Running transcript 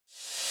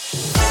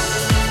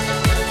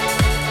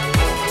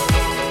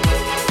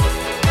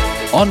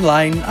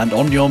online and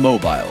on your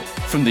mobile.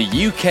 From the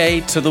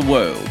UK to the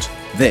world,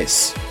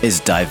 this is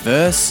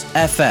Diverse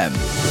FM.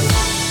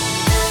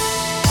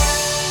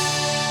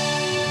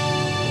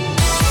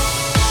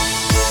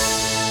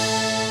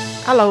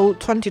 Hello,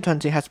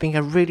 2020 has been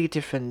a really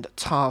different,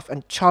 tough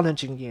and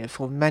challenging year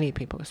for many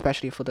people,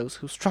 especially for those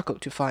who struggle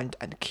to find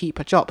and keep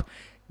a job.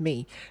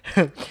 Me.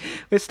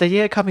 With the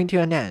year coming to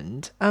an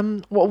end,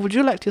 what would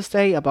you like to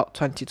say about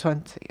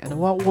 2020 and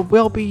what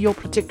will be your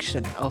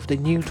prediction of the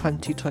new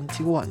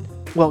 2021?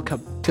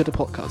 Welcome to the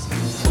podcast.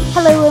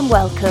 Hello and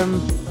welcome.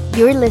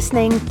 You're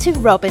listening to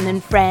Robin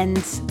and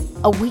Friends,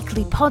 a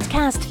weekly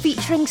podcast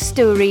featuring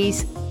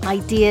stories,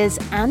 ideas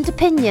and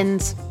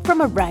opinions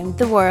from around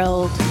the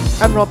world.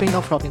 I'm Robin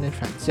of Robin and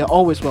Friends. You're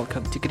always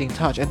welcome to get in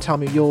touch and tell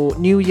me your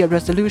New Year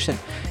resolution.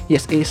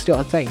 Yes, it is still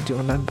a thing to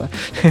remember.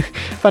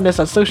 Find us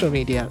on social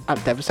media at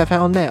DevilsFM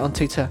on there, on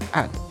Twitter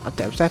at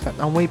DevilsFM,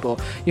 on Weibo.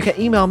 You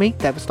can email me,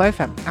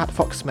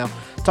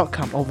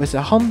 devilsfm@foxmail.com, or visit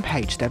our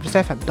homepage,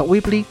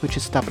 devilsfm.weebly, which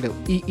is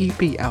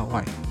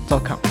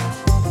weebly.com.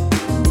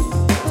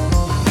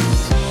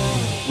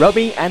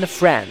 Robin and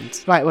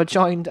Friends. Right, we're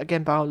joined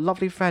again by our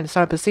lovely friend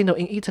Sarah Pacino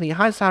in Italy.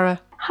 Hi,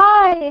 Sarah.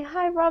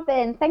 Hi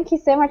Robin. Thank you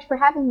so much for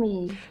having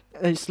me.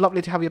 It's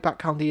lovely to have you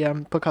back on the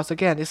podcast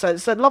again. It's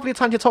a lovely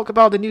time to talk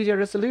about the New Year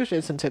resolution,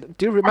 isn't it?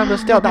 Do you remember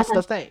still that's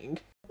the thing?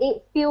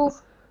 It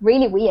feels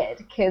really weird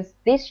because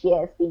this year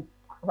has been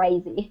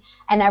crazy.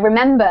 And I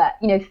remember,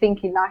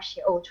 thinking last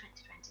year,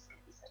 2020 is going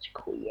to be such a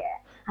cool year.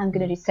 I'm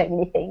going to do so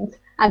many things.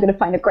 I'm going to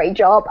find a great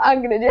job.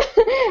 I'm going to do...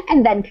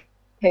 And then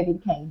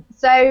COVID came.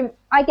 So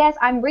I guess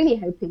I'm really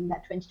hoping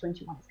that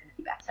 2021 is going to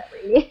be better,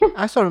 really.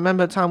 I still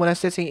remember a time when I was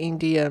sitting in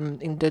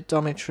the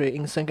dormitory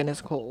in St.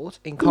 Agnes Court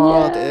in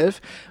Cardiff,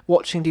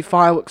 watching the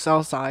fireworks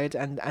outside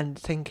and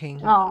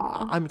thinking,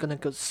 I'm going to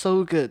go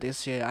so good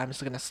this year. I'm just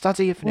going to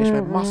study, finish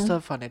my master,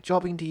 find a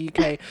job in the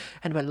UK,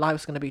 and my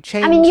life's going to be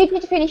changed. I mean, you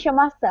did finish your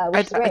master,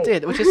 I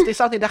did, which is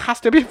something that has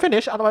to be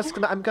finished, otherwise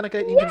I'm going to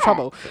get into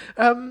trouble.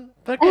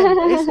 But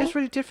again, it's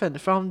really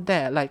different from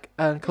there. Like,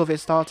 COVID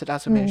started,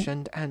 as I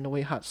mentioned, and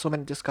we had so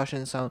many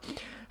discussions on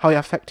how it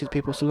affected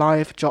people's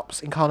life,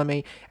 jobs,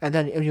 economy, and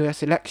then in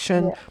US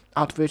election,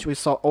 out of which we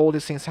saw all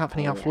these things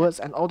happening afterwards,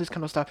 and all this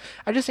kind of stuff.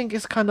 I just think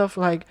it's kind of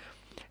like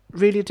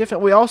really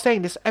different. We're all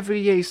saying this, every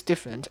year is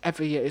different,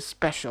 every year is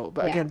special,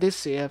 but again,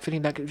 this year,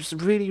 feeling like it's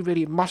really,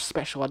 really much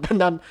special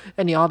than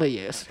any other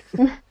years.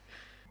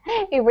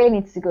 It really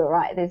needs to go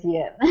right this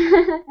year.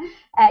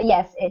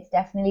 Yes, it's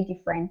definitely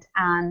different,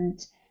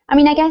 and I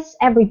mean, I guess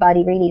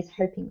everybody really is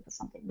hoping for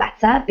something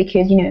better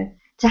because,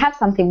 to have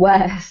something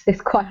worse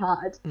is quite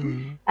hard.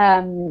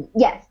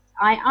 Yes,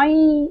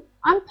 I'm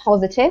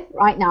positive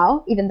right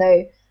now, even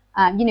though,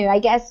 I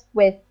guess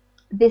with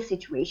this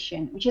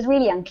situation, which is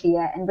really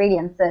unclear and really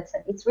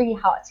uncertain, it's really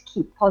hard to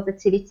keep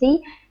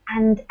positivity.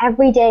 And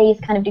every day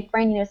is kind of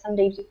different. Some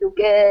days you feel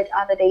good,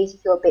 other days you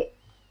feel a bit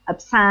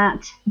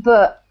upset.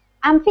 But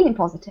I'm feeling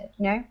positive,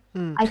 I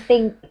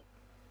think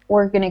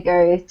we're going to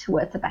go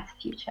towards a better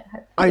future,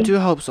 hopefully. I do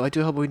hope so. I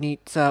do hope we need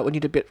a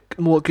bit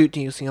more good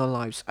news in our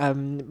lives.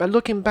 But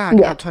looking back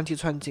at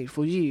 2020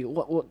 for you,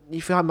 what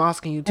if I'm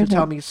asking you to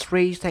tell me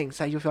 3 things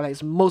that you feel like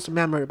is most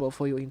memorable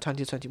for you in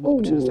 2020, what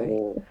would you say?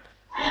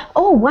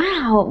 Oh,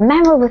 wow.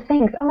 Memorable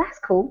things. Oh, that's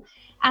cool.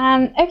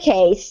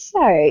 Okay,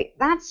 so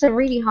that's a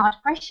really hard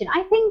question.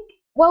 I think,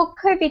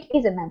 COVID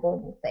is a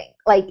memorable thing.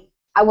 Like,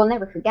 I will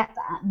never forget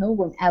that. No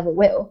one ever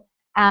will.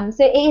 So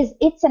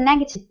it's a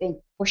negative thing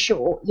for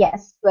sure,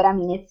 yes, but I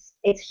mean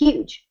it's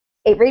huge.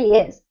 It really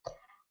is.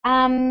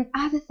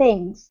 Other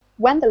things,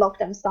 when the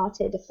lockdown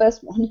started, the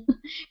first one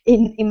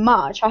in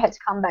March, I had to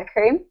come back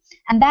home,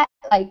 and that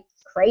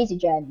crazy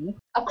journey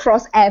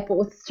across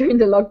airports during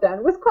the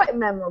lockdown was quite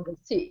memorable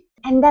too.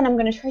 And then I'm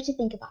going to try to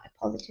think about a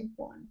positive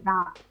one,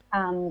 that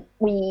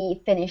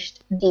we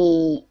finished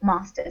the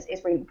masters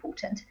is really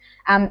important.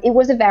 It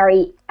was a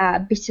very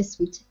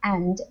bittersweet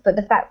end, but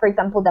the fact, for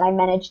example, that I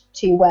managed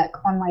to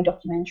work on my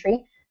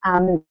documentary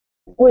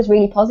was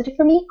really positive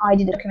for me. I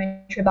did a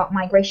documentary about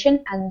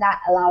migration, and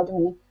that allowed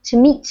me to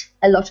meet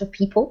a lot of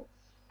people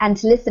and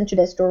to listen to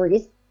their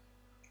stories.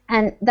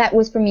 And that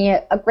was for me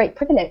a great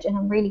privilege, and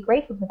I'm really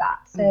grateful for that.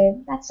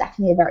 So that's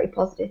definitely a very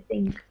positive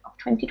thing of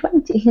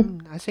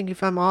 2020. I think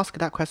if I'm asked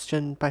that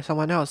question by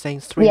someone else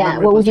saying 3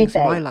 memorable things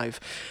in my life,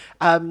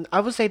 I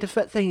would say the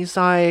first thing is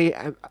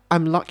I'm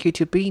lucky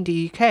to be in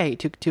the UK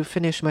to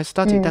finish my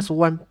study. That's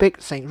one big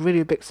thing,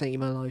 really big thing in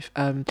my life.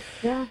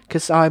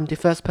 Because I'm the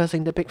first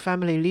person in the big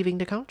family leaving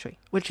the country,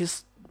 which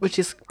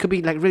could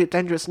be really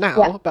dangerous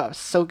now, but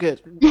so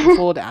good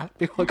before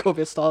before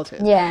COVID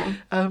started.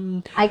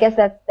 I guess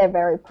they're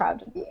very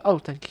proud of you. Oh,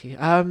 thank you.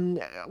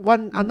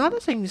 Another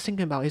thing to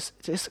thinking about is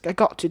I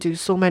got to do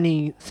so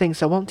many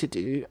things I want to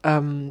do,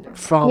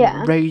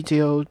 from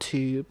radio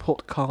to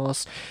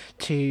podcast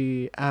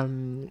to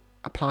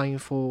applying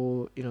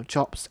for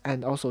jobs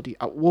and also the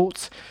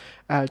awards.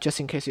 Just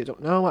in case you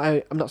don't know,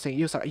 I'm not saying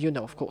you, so you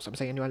know, of course. I'm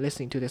saying anyone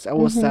listening to this. I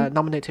was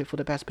nominated for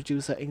the best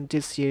producer in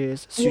this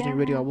year's Student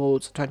Radio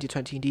Awards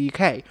 2020 in the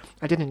UK.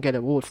 I didn't get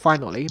an award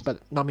finally, but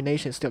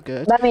nomination is still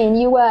good. I mean,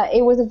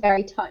 it was a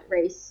very tight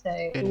race,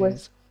 so it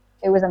was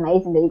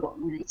amazing that you got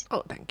nominated.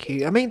 Oh, thank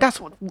you. I mean, that's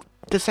what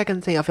the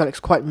second thing I feel like is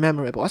quite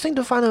memorable. I think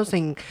the final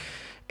thing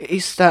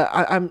is that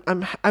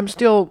I'm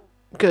still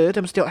good.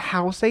 I'm still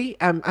healthy.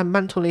 I'm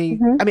mentally.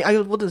 I mean, I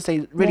wouldn't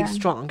say really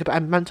strong, but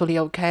I'm mentally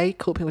okay,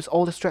 coping with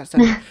all the stress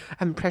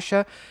and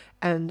pressure,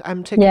 and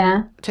I'm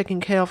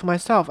taking care of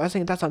myself. I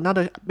think that's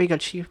another big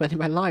achievement in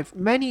my life.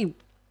 In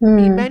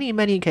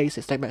many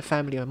cases, like my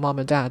family, my mom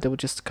and dad, they would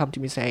just come to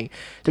me saying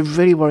they're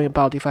really worried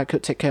about if I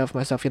could take care of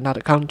myself in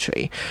another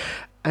country,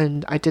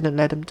 and I didn't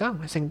let them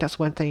down. I think that's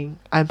one thing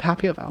I'm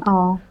happy about.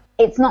 Oh,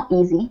 it's not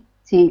easy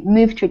to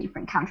move to a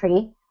different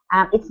country.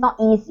 It's not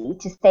easy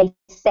to stay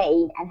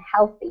sane and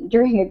healthy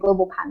during a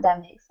global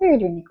pandemic. So you're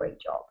doing a great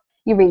job.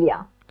 You really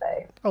are.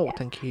 So,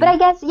 Thank you. But I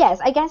guess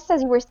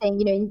as you were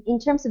saying, in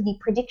terms of the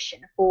prediction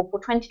for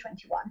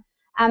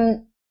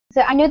 2021,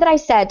 so I know that I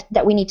said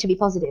that we need to be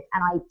positive,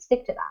 and I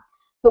stick to that.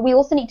 But we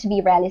also need to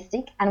be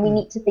realistic, and we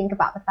need to think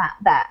about the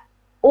fact that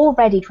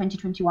already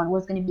 2021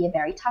 was going to be a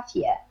very tough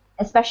year.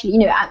 Especially,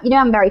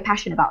 I'm very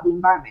passionate about the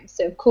environment,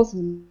 so of course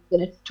I'm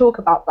going to talk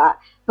about that.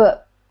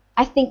 But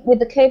I think with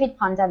the COVID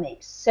pandemic,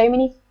 so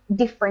many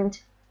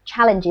different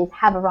challenges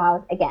have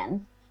arisen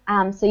again.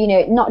 So,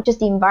 not just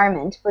the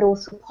environment, but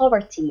also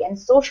poverty and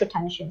social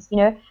tensions.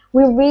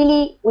 We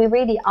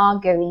really are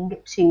going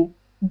to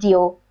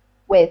deal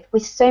with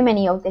so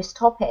many of these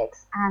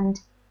topics, and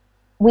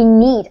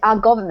our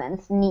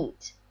governments need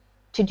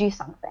to do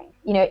something.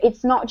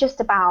 It's not just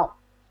about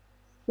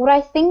what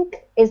I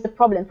think is the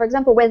problem, for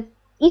example, with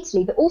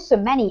Italy, but also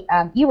many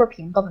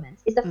European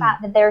governments, is the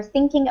fact that they're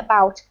thinking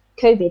about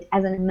COVID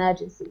as an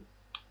emergency.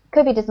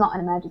 COVID is not an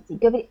emergency.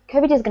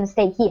 COVID is going to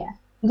stay here.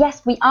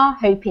 Yes, we are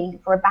hoping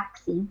for a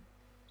vaccine.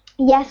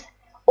 Yes,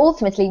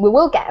 ultimately we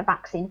will get a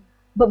vaccine.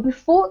 But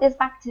before this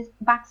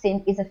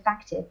vaccine is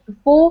effective,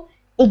 before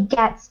it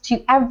gets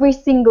to every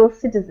single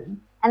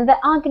citizen, and there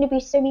are going to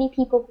be so many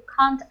people who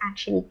can't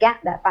actually get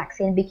that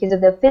vaccine because of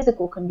their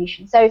physical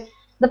condition. So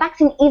the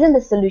vaccine isn't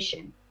the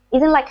solution.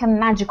 Isn't like a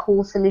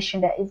magical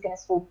solution that is going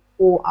to solve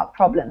all our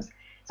problems.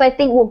 So I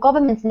think what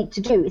governments need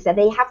to do is that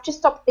they have to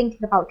stop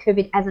thinking about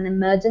COVID as an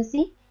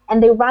emergency,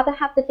 and they rather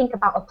have to think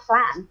about a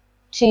plan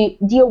to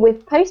deal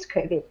with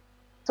post-COVID.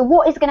 So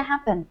what is going to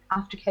happen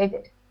after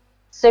COVID?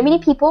 So many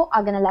people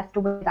are going to be left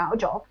without a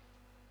job.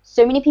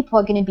 So many people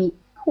are going to be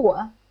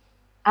poor.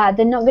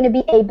 They're not going to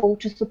be able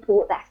to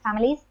support their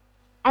families,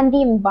 and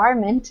the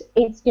environment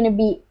is going to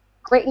be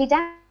greatly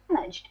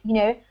damaged.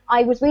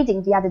 I was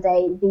reading the other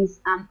day this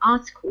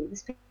article,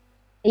 this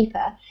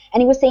paper,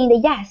 and it was saying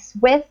that yes,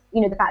 with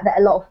the fact that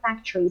a lot of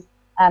factories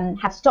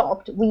have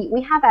stopped,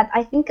 we have had,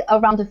 I think,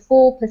 around a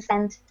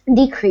 4%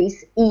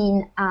 decrease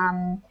in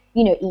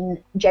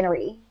in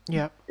January.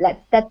 Yeah.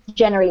 That's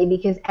generally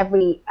because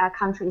every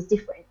country is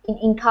different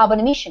in carbon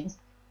emissions.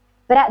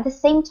 But at the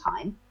same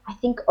time, I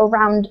think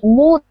around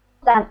more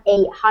than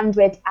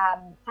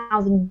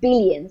 800,000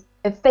 billions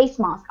of face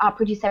masks are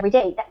produced every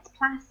day. That's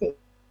plastic.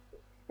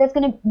 There's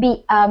going to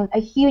be a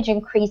huge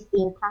increase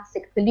in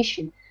plastic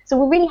pollution. So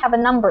we really have a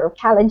number of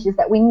challenges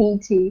that we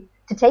need to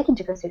take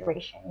into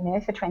consideration,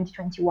 for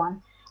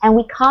 2021. And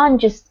we can't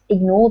just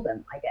ignore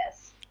them, I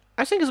guess.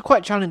 I think it's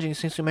quite challenging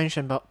since you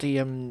mentioned about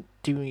the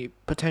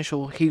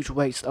potential huge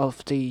waste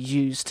of the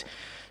used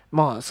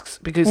masks,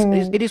 because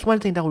it is one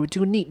thing that we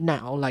do need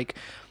now. Like,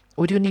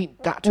 we do need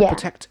that to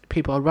protect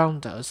people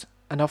around us,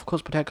 and of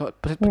course protect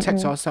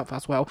ourselves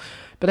as well.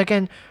 But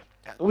again,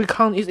 we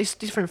can't. It's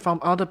different from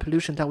other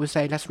pollution that we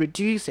say let's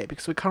reduce it,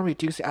 because we can't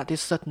reduce it at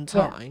this certain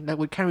time. Like,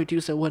 we can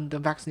reduce it when the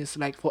vaccine is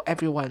like for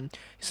everyone.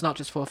 It's not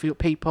just for a few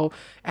people,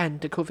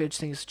 and the COVID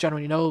thing is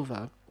generally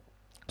over.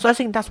 So I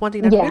think that's one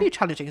thing that's really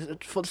challenging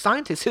for the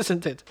scientists,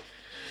 isn't it?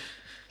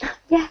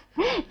 Yeah,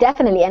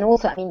 definitely. And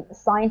also, I mean,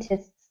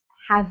 scientists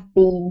have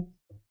been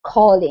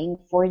calling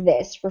for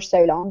this for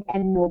so long,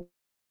 and no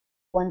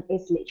one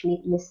is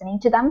literally listening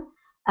to them.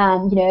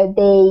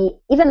 They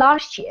even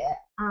last year,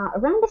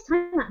 around this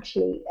time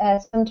actually,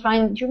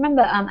 sometime. Do you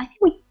remember? I think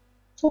we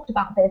talked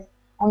about this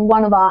on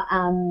one of our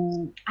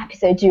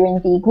episodes during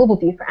the Global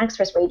View for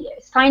Express Radio.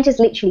 Scientists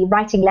literally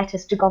writing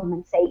letters to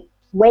government saying,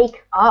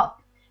 "Wake up!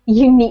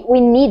 We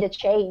need a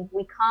change.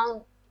 We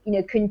can't,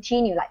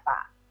 continue like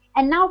that."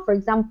 And now, for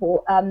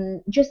example,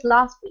 just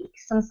last week,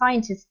 some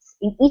scientists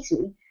in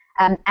Italy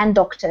and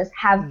doctors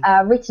have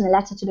written a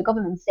letter to the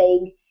government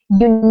saying,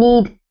 we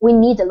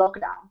need a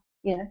lockdown.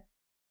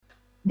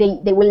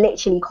 They were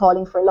literally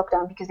calling for a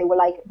lockdown because they were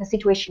like, the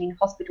situation in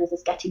hospitals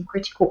is getting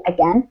critical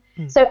again.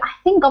 So I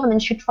think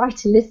government should try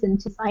to listen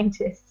to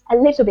scientists a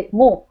little bit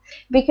more,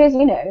 because,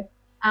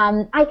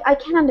 I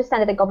can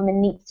understand that the government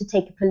needs to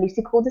take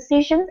political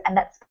decisions, and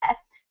that's fair,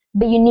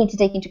 but you need to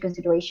take into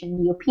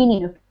consideration the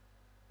opinion of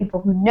people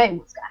who know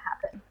what's going to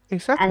happen.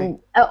 Exactly. And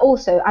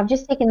also, I've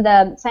just taken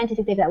the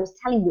scientific paper that I was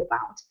telling you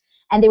about,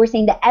 and they were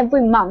saying that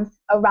every month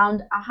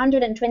around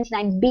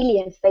 129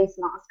 billion face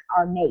masks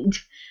are made.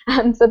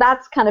 So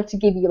that's kind of to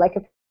give you like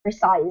a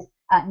precise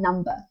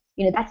number.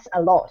 That's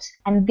a lot,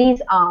 and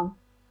these are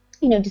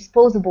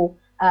disposable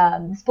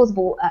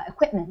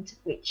equipment,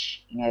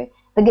 which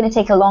they're going to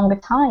take a longer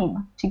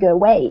time to go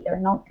away.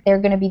 They're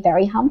going to be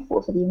very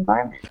harmful for the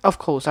environment. Of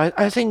course,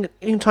 I think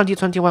in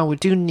 2021 we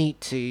do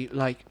need to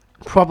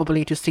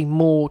probably to see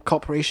more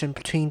cooperation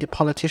between the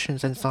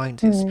politicians and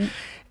scientists.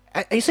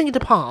 I think in the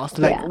past,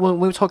 when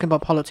we were talking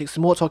about politics,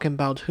 more talking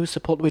about who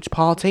support which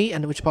party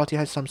and which party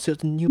has some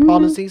certain new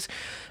policies,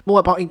 more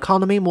about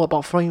economy, more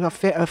about foreign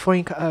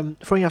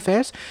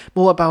affairs,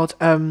 more about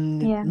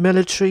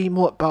military,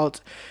 more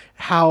about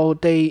how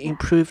they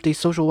improve the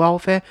social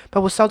welfare. But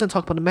we seldom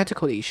talk about the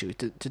medical issue,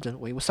 didn't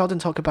we? We seldom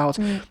talk about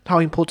how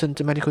important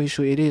the medical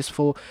issue it is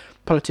for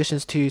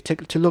politicians to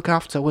look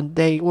after when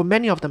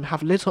many of them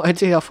have little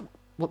idea of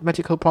what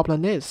medical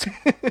problem is.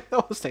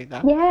 I'll say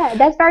that. Yeah,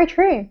 that's very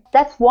true.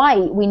 That's why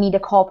we need a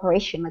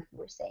cooperation, like we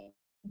were saying,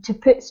 to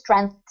put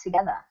strength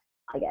together,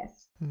 I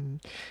guess. And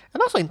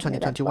also in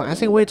 2021, I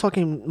think we're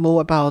talking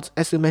more about,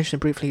 as you mentioned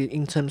briefly,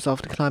 in terms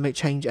of the climate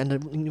change and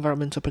the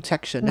environmental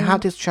protection. I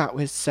had this chat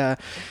with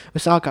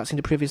Argaz in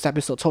the previous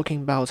episode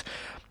talking about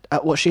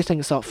what she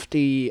thinks of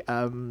the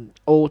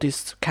all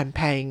these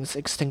campaigns,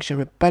 Extinction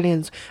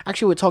Rebellions.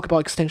 Actually, we talk about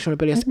Extinction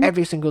Rebellions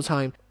every single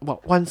time,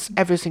 once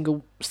every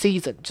single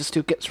season, just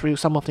to get through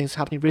some of things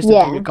happening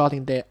recently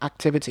regarding their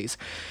activities.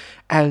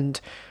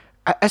 And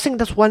I think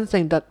that's one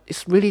thing that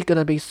is really going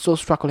to be so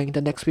struggling in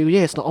the next few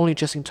years, not only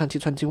just in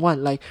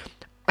 2021.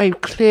 I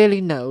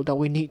clearly know that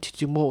we need to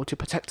do more to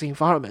protect the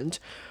environment.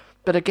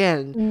 But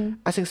again,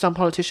 I think some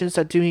politicians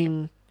are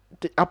doing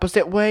the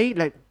opposite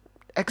way,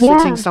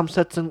 exiting some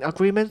certain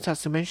agreements,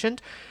 as you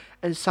mentioned,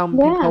 and some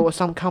people or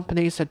some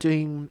companies are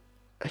doing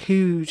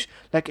huge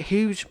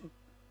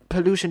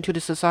pollution to the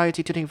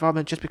society, to the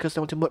environment, just because they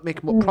want to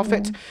make more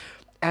profit.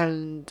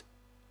 And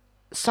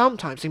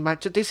sometimes,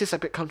 this is a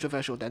bit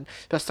controversial then,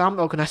 but some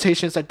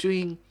organizations are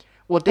doing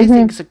what they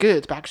think is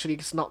good, but actually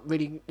it's not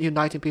really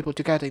uniting people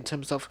together in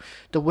terms of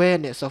the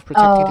awareness of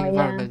protecting the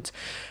environment.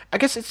 I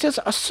guess it's just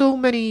so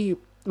many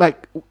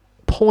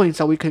points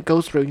that we could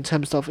go through in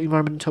terms of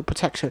environmental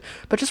protection.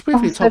 But just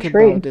briefly talking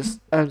about this,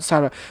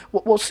 Sarah,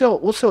 what's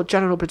your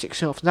general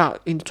prediction of that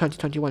in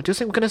 2021? Do you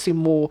think we're going to see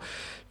more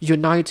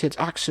united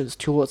actions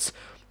towards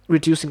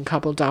reducing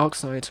carbon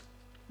dioxide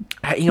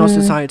in our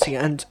society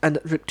and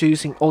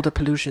reducing all the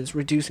pollutions,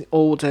 reducing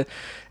all the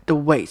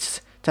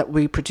waste that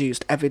we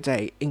produced every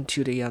day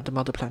into the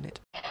mother planet?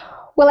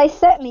 Well, I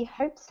certainly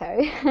hope so.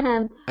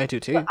 I do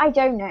too. But I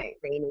don't know,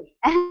 really.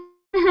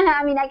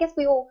 I mean, I guess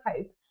we all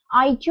hope.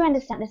 I do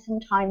understand that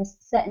sometimes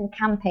certain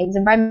campaigns,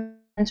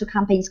 environmental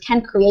campaigns,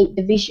 can create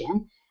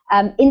division,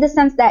 in the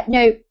sense that,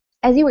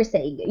 as you were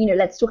saying,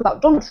 let's talk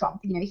about Donald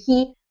Trump.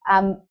 He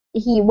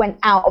went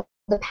out of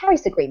the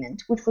Paris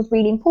Agreement, which was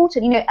really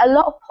important. A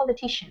lot of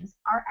politicians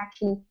are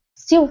actually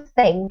still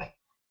think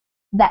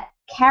that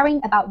caring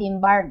about the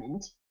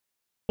environment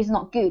is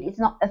not good. It's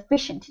not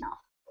efficient enough.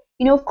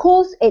 Of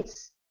course,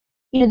 it's,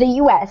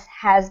 the US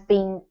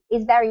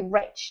is very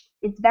rich.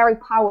 It's very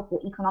powerful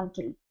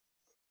economically.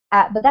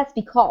 But that's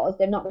because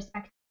they're not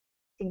respecting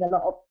a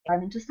lot of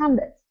environmental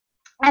standards.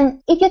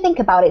 And if you think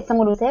about it,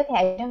 someone will say, okay,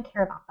 I don't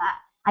care about that.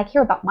 I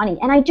care about money.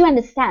 And I do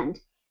understand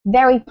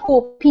very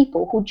poor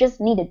people who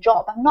just need a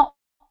job.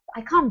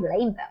 I can't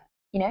blame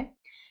them,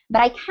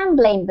 But I can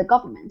blame the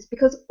government,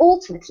 because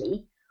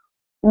ultimately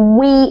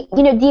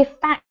the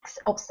effects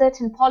of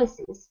certain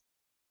policies,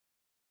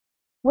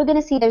 we're going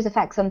to see those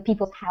effects on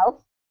people's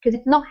health, because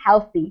it's not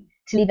healthy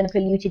to live in a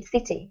polluted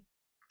city.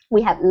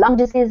 We have lung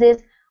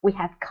diseases, we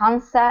have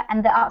cancer,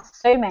 and there are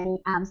so many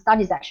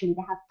studies actually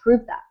that have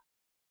proved that.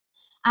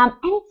 And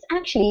it's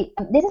actually,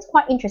 this is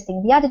quite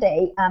interesting. The other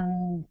day,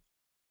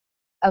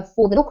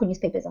 for the local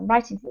newspapers I'm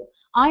writing for,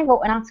 I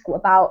wrote an article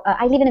about,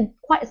 I live in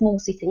quite a small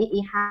city.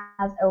 It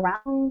has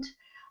around,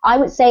 I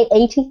would say,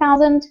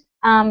 80,000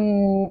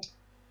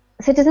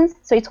 citizens,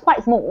 so it's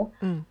quite small.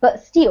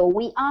 But still,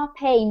 we are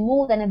paying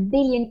more than €1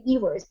 billion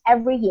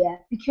every year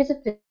because of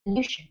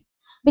pollution,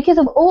 because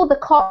of all the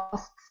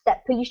costs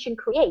that pollution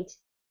creates.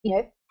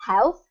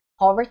 Health,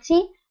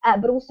 poverty,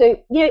 but also,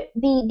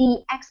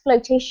 the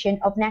exploitation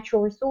of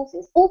natural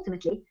resources.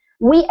 Ultimately,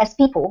 we as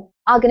people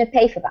are going to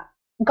pay for that.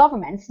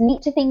 Governments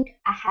need to think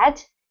ahead.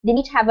 They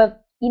need to have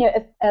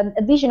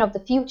a vision of the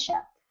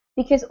future,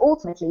 because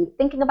ultimately,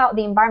 thinking about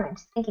the environment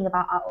is thinking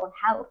about our own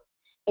health.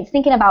 It's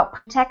thinking about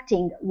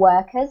protecting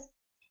workers.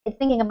 It's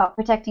thinking about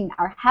protecting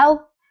our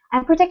health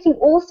and protecting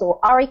also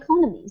our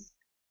economies.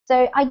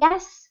 So I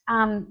guess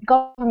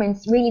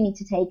governments really need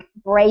to take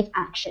brave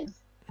actions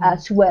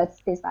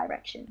towards this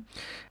direction.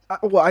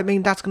 Well, I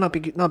mean, that's not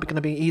going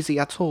to be easy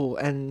at all,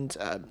 and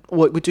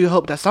we do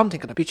hope that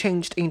something going to be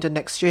changed in the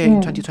next year, in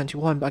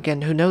 2021. But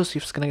again, who knows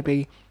if it's going to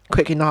be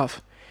quick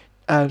enough,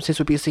 since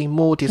we'll be seeing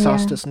more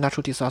disasters,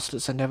 natural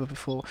disasters, than ever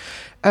before.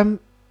 One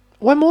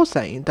more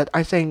thing that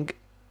I think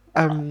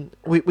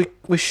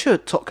we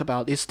should talk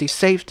about is the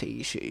safety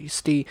issues,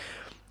 the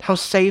how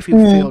safe you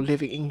feel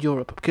living in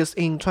Europe, because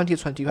in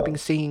 2020 we have been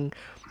seeing,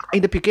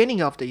 in the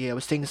beginning of the year,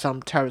 we're seeing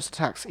some terrorist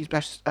attacks,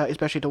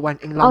 especially the one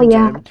in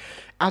London.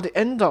 At the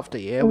end of the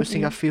year, we're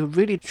seeing a few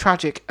really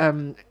tragic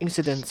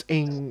incidents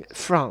in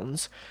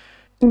France.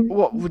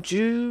 What would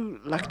you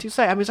like to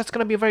say? I mean, that's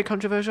going to be very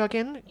controversial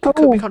again. It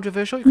could be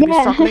controversial. You could be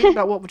struggling.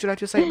 But what would you like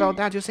to say about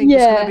that? Do you think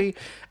it's going to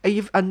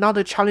be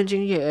another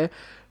challenging year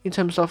in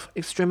terms of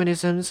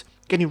extremisms,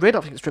 getting rid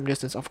of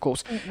extremisms, of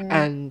course,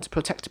 and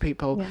protect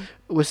people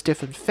with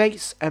different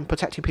faiths and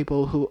protecting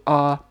people who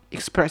are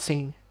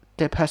expressing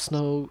their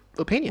personal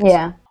opinions?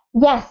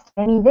 Yes,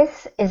 I mean,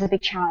 this is a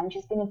big challenge.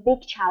 It's been a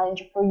big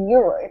challenge for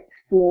Europe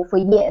for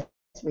years,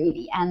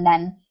 really. And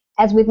then,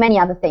 as with many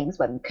other things,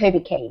 when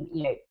COVID came,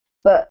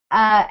 But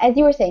as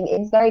you were saying,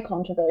 it's very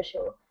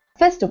controversial.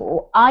 First of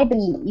all, I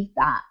believe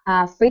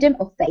that freedom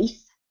of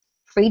faith,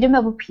 freedom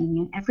of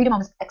opinion, and freedom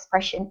of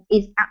expression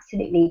is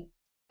absolutely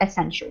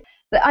essential.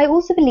 But I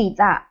also believe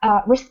that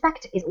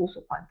respect is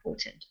also quite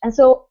important. And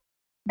so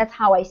that's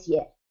how I see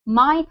it.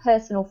 My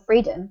personal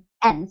freedom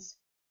ends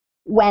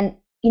when,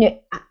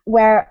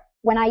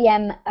 when I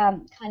am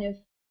kind of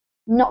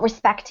not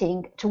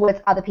respecting towards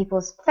other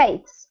people's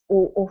faiths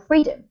or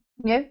freedom.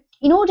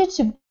 In order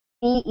to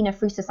be in a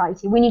free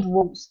society, we need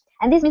rules,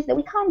 and this means that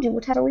we can't do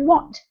whatever we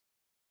want.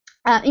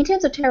 In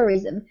terms of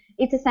terrorism,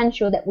 it's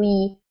essential that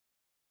we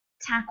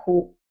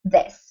tackle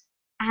this,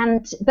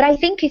 but I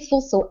think it's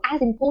also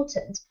as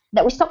important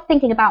that we stop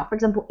thinking about, for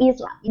example,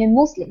 Islam.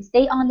 Muslims,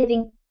 they are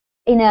living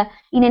in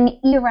an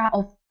era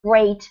of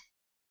great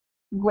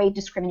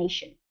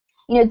discrimination.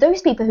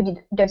 Those people who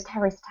did those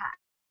terrorist attacks,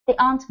 they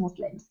aren't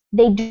Muslims.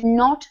 They do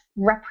not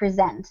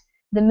represent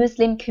the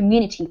Muslim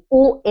community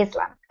or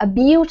Islam, a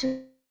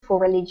beautiful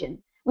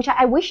religion, which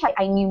I wish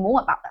I knew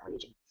more about that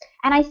religion.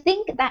 And I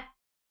think that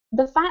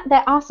the fact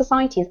that our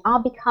societies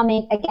are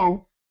becoming,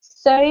 again,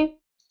 so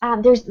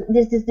there's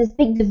this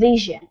big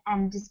division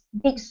and this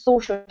big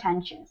social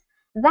tensions,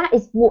 that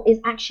is what is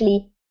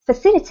actually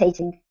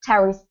facilitating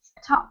terrorist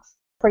attacks.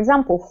 For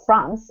example,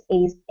 France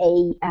is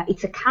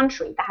it's a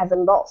country that has a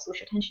lot of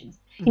social tensions.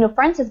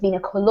 France has been a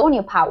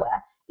colonial power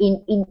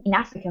in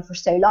Africa for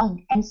so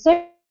long, and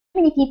so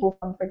many people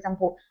from, for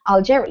example,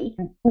 Algeria,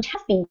 which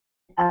has been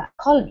a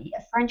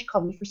French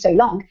colony for so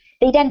long,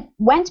 they then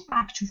went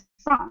back to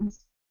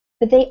France,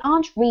 but they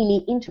aren't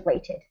really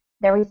integrated.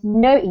 There is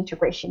no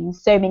integration in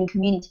so many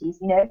communities.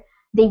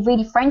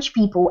 French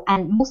people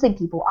and Muslim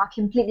people are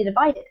completely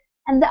divided.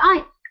 And there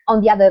are,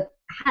 on the other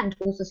hand,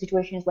 also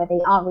situations where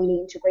they are really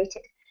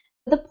integrated.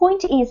 But the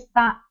point is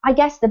that I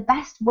guess the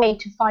best way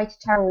to fight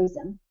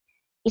terrorism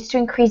is to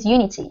increase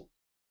unity,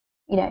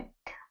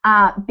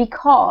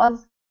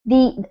 because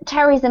the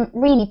terrorism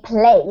really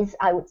plays,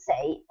 I would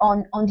say,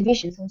 on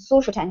divisions, on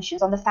social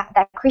tensions, on the fact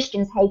that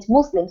Christians hate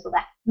Muslims or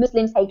that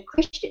Muslims hate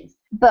Christians.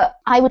 But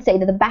I would say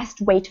that the best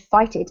way to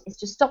fight it is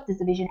to stop this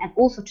division, and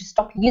also to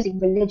stop using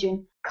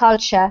religion,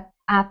 culture,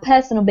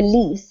 personal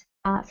beliefs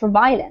for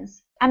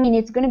violence. I mean,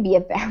 it's going to be a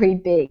very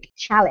big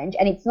challenge,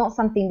 and it's not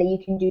something that you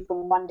can do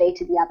from one day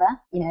to the other.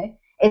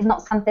 It's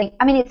not something,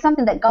 it's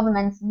something that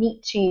governments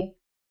need to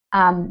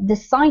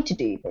decide to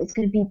do, but it's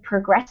going to be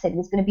progressive.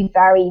 It's going to be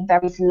very,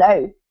 very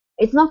slow.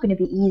 It's not going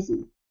to be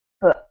easy,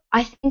 but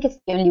I think it's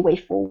the only way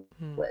forward.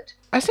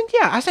 I think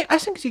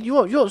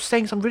you're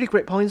saying some really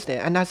great points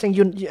there, and I think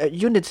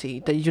unity,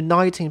 the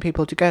uniting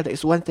people together,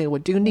 is one thing we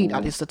do need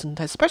at a certain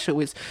time, especially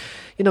with,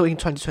 in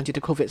 2020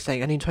 the COVID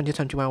thing, and in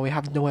 2021 we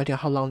have no idea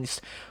how long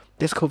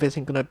this COVID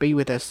thing going to be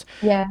with us.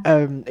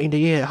 In the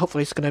year.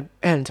 Hopefully it's going to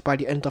end by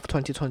the end of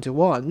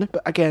 2021,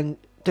 but again,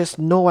 there's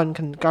no one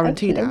can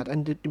guarantee that,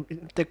 and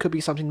there could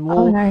be something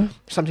more,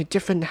 something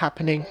different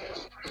happening.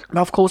 But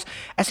of course,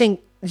 I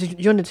think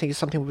unity is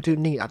something we do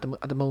need at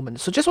the moment.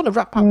 So just want to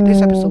wrap up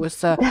this episode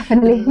with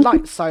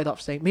light side of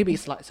thing. Maybe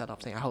it's light side of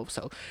thing. I hope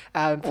so.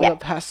 For your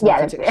personal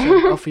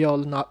prediction of your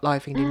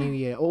life in the new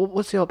year, or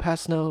what's your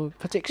personal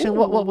prediction?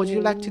 What would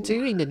you like to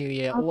do in the new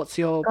year? Or what's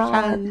your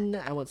plan?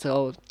 And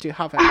do you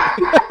have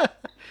anything?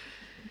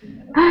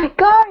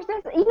 Gosh,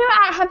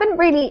 I haven't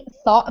really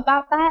thought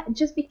about that,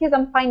 just because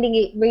I'm finding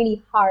it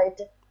really hard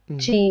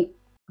to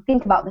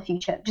think about the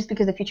future, just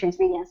because the future is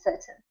really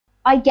uncertain.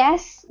 I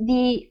guess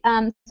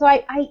so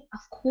I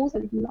of course I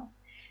would love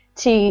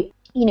to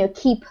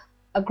keep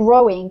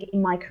growing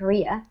in my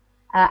career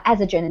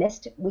as a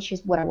journalist, which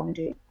is what I want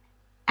to do,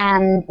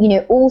 and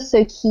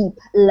also keep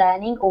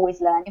learning, always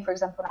learning. For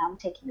example, now I'm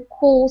taking a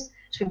course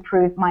to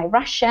improve my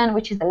Russian,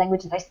 which is the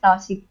language that I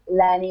started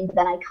learning, but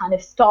then I kind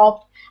of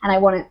stopped, and I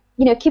want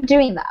to keep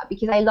doing that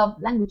because I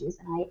love languages,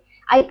 and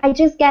I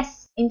just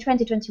guess in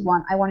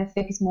 2021 I want to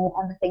focus more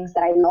on the things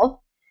that I love.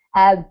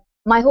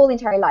 My whole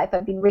entire life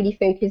I've been really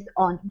focused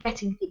on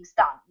getting things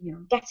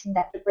done, getting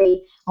that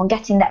degree, on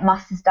getting that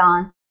master's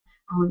done,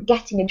 on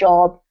getting a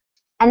job.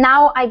 And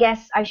now I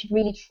guess I should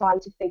really try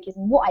to focus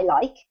on what I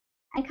like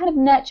and kind of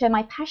nurture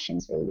my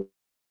passions, really,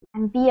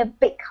 and be a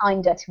bit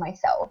kinder to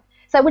myself.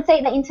 So I would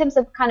say that in terms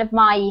of kind of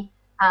my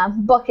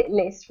bucket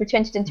list for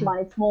 2021,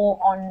 it's more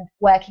on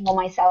working on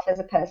myself as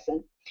a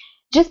person,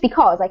 just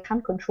because I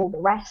can't control the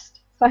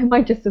rest. So I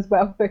might just as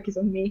well focus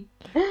on me.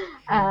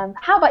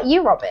 How about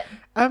you, Robin?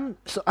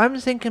 So I'm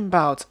thinking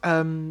about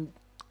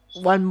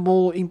one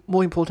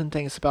more important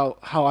thing is about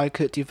how I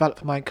could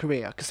develop my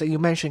career, because you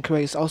mentioned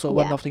career is also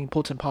one of the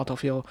important part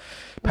of your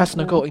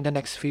personal goal in the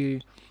next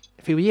few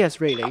years.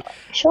 Really,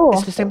 Sure.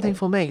 it's the same thing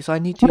for me. So I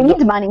need to We need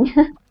the money.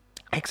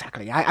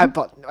 Exactly.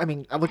 But I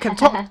mean, we can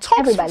talk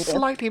Everybody does.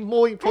 slightly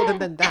more important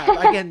than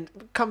that. Again,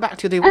 come back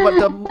to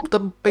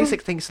the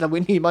basic things that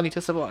we need money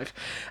to survive.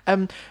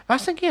 I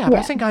think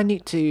I think I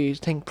need to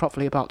think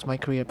properly about my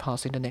career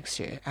path in the next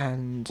year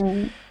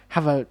and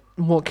have a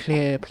more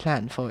clear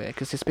plan for it,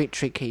 because it's a bit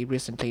tricky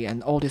recently,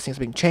 and all these things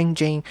have been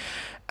changing,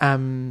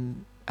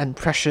 and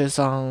pressures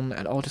on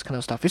and all this kind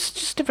of stuff. It's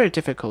just very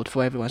difficult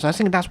for everyone. So I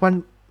think that's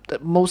the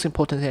most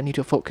important thing I need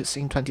to focus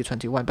in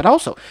 2021. But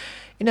also,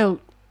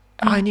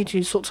 I need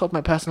to sort out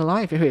my personal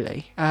life,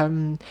 really.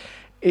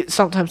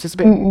 Sometimes it's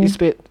a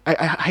bit. I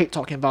hate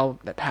talking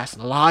about the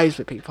personal lives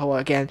with people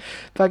again,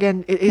 but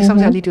again, it is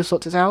something I need to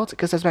sort this out,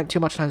 because I spent too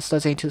much time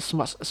studying,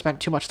 spent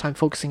too much time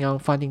focusing on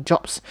finding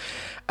jobs,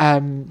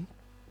 and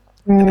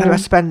I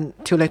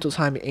spent too little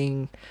time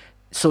in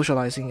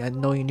socializing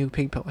and knowing new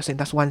people. I think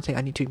that's one thing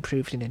I need to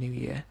improve in the new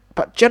year.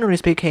 But generally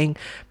speaking,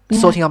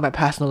 sorting out my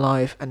personal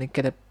life and then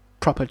get a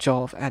proper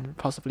job and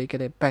possibly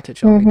get a better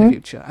job in the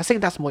future. I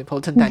think that's more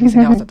important than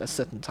anything else at a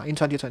certain time in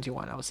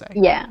 2021, I would say.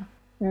 Yeah.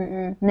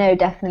 No,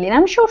 definitely. And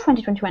I'm sure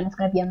 2021 is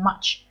going to be a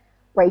much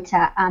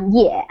greater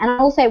year.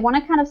 And also, I want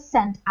to kind of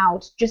send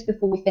out, just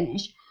before we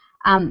finish,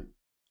 I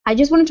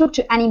just want to talk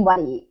to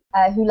anybody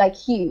who, like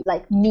you,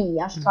 like me,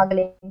 are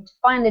struggling to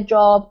find a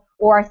job,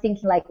 or are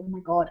thinking like, oh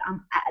my God,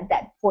 I'm at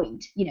that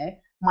point.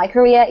 My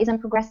career isn't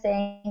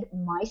progressing,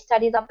 my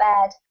studies are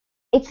bad.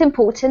 It's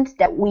important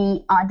that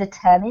we are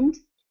determined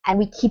and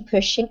we keep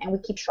pushing and we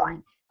keep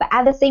trying. But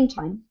at the same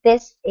time,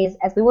 this is,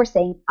 as we were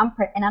saying, an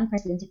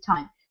unprecedented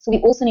time. So we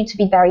also need to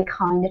be very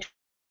kind to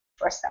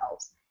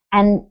ourselves.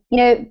 And,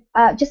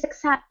 just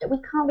accept that we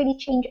can't really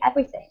change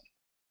everything.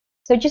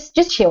 So just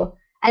chill.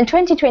 And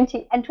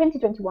 2020 and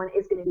 2021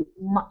 is going to be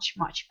much,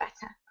 much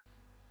better.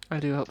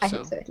 I do hope so. I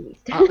hope so, at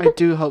least. I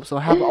do hope so.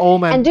 I have all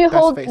my and do best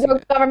hold faith in your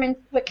it. government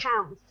to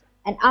account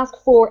and ask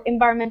for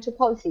environmental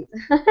policies.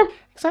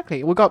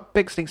 Exactly. We've got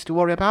big things to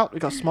worry about.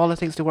 We've got smaller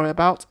things to worry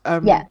about.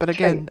 But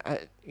again,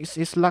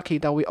 it's lucky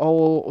that we're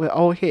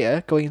all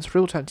here going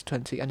through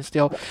 2020 and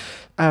still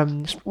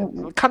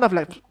kind of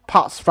like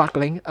part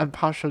struggling and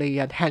partially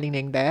hanging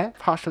in there,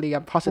 partially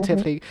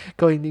positively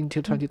going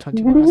into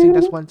 2021. I think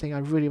that's one thing I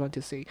really want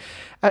to see.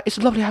 It's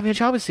lovely having a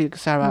chat with you,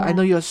 Sarah. I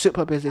know you're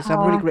super busy, so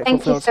I'm really grateful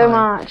for your time. Thank you so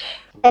much.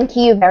 Thank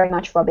you very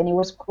much, Robin. It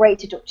was great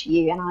to talk to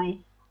you, and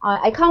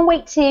I can't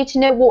wait to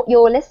know what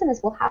your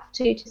listeners will have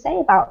to say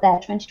about their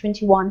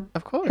 2021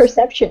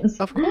 perceptions.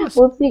 Of course.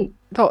 We'll see.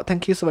 Oh,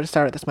 thank you so much,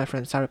 Sarah. That's my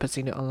friend Sarah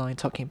Pacino online,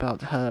 talking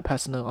about her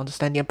personal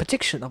understanding and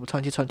prediction of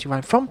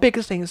 2021, from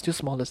bigger things to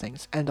smaller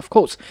things. And of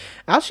course,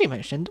 as she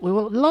mentioned, we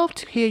would love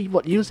to hear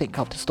what you think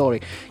of the story.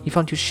 If you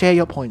want to share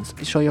your points,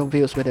 share your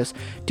views with us,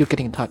 do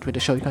get in touch with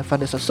the show. You can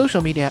find us on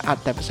social media at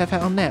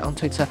DevSFN on there, on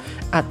Twitter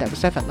at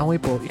DevSFN, on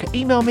Weibo. You can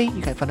email me,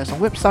 you can find us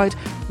on website,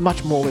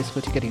 much more ways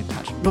for you to get in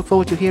touch. Look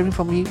forward to hearing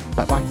from you.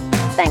 Bye-bye.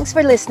 Thanks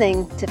for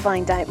listening. To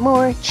find out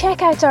more,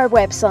 check out our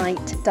website,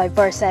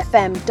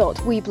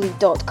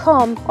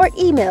 diversefm.weebly.com, or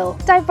email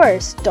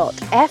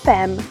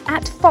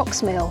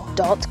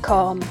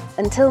diverse.fm@foxmail.com.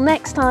 Until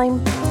next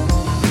time.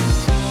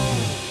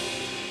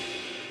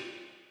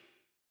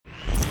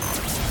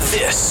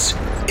 This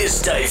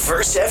is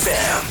Diverse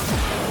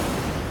FM.